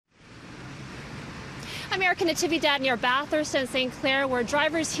I'm Erica Natividad near Bathurst and St. Clair, where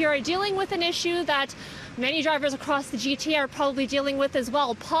drivers here are dealing with an issue that many drivers across the GTA are probably dealing with as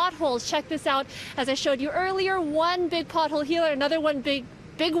well. Potholes. Check this out. As I showed you earlier, one big pothole here, another one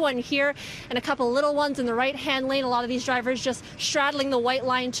big one here, and a couple little ones in the right-hand lane. A lot of these drivers just straddling the white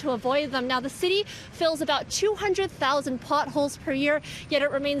line to avoid them. Now, the city fills about 200,000 potholes per year, yet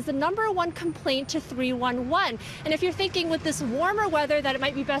it remains the #1 complaint to 311. And if you're thinking with this warmer weather that it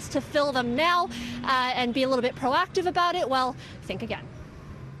might be best to fill them now and be a little bit proactive about it, well, think again.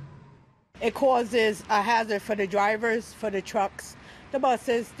 It causes a hazard for the drivers, for the trucks, the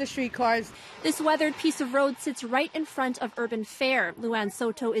buses, the streetcars. This weathered piece of road sits right in front of Urban Fair. Luann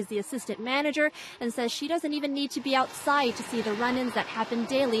Soto is the assistant manager and says she doesn't even need to be outside to see the run-ins that happen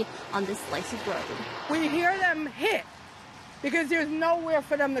daily on this slice of road. We hear them hit because there's nowhere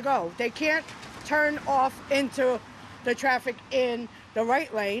for them to go. They can't turn off into the traffic in the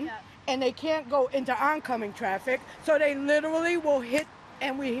right lane, and they can't go into oncoming traffic, so they literally will hit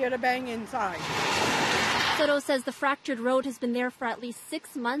and we hear the bang inside. Soto says the fractured road has been there for at least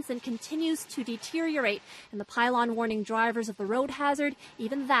 6 months and continues to deteriorate. And the pylon warning drivers of the road hazard,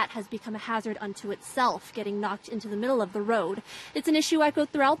 even that has become a hazard unto itself, getting knocked into the middle of the road. It's an issue echoed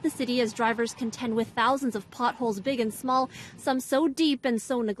throughout the city as drivers contend with thousands of potholes, big and small, some so deep and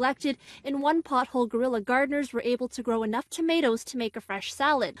so neglected. In one pothole, guerrilla gardeners were able to grow enough tomatoes to make a fresh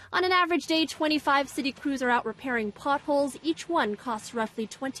salad. On an average day, 25 city crews are out repairing potholes. Each one costs roughly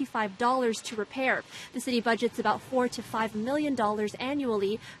 $25 to repair. The city budget's about $4 to $5 million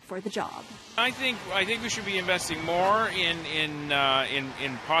annually for the job. I think we should be investing more in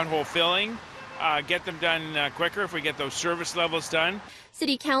pothole filling. Get them done quicker if we get those service levels done.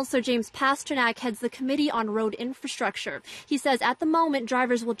 City Councilor James Pasternak heads the Committee on Road Infrastructure. He says at the moment,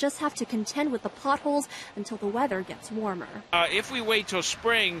 drivers will just have to contend with the potholes until the weather gets warmer. If we wait till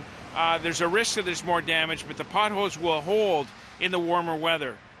spring, there's a risk that there's more damage, but the potholes will hold in the warmer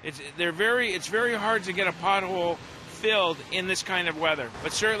weather. It's very hard to get a pothole filled in this kind of weather.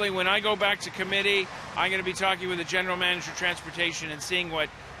 But certainly when I go back to committee, I'm going to be talking with the General Manager of Transportation and seeing what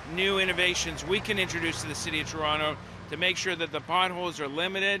new innovations we can introduce to the City of Toronto to make sure that the potholes are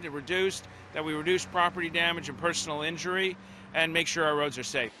limited, reduced, that we reduce property damage and personal injury, and make sure our roads are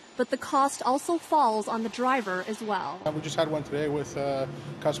safe. But the cost also falls on the driver as well. We just had one today with a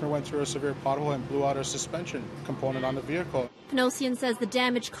customer went through a severe pothole and blew out a suspension component on the vehicle. Panosian says the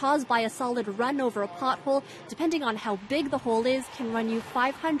damage caused by a solid run over a pothole, depending on how big the hole is, can run you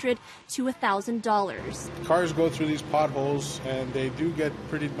 $500 to $1,000. Cars go through these potholes and they do get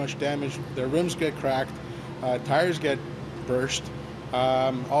pretty much damaged. Their rims get cracked, tires get burst,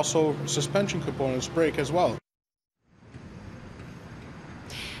 also suspension components break as well.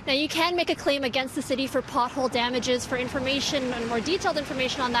 Now, you can make a claim against the city for pothole damages. For information and more detailed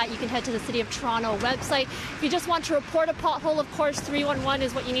information on that, you can head to the City of Toronto website. If you just want to report a pothole, of course, 311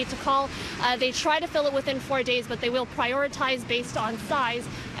 is what you need to call. They try to fill it within 4 days, but they will prioritize based on size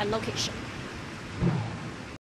and location.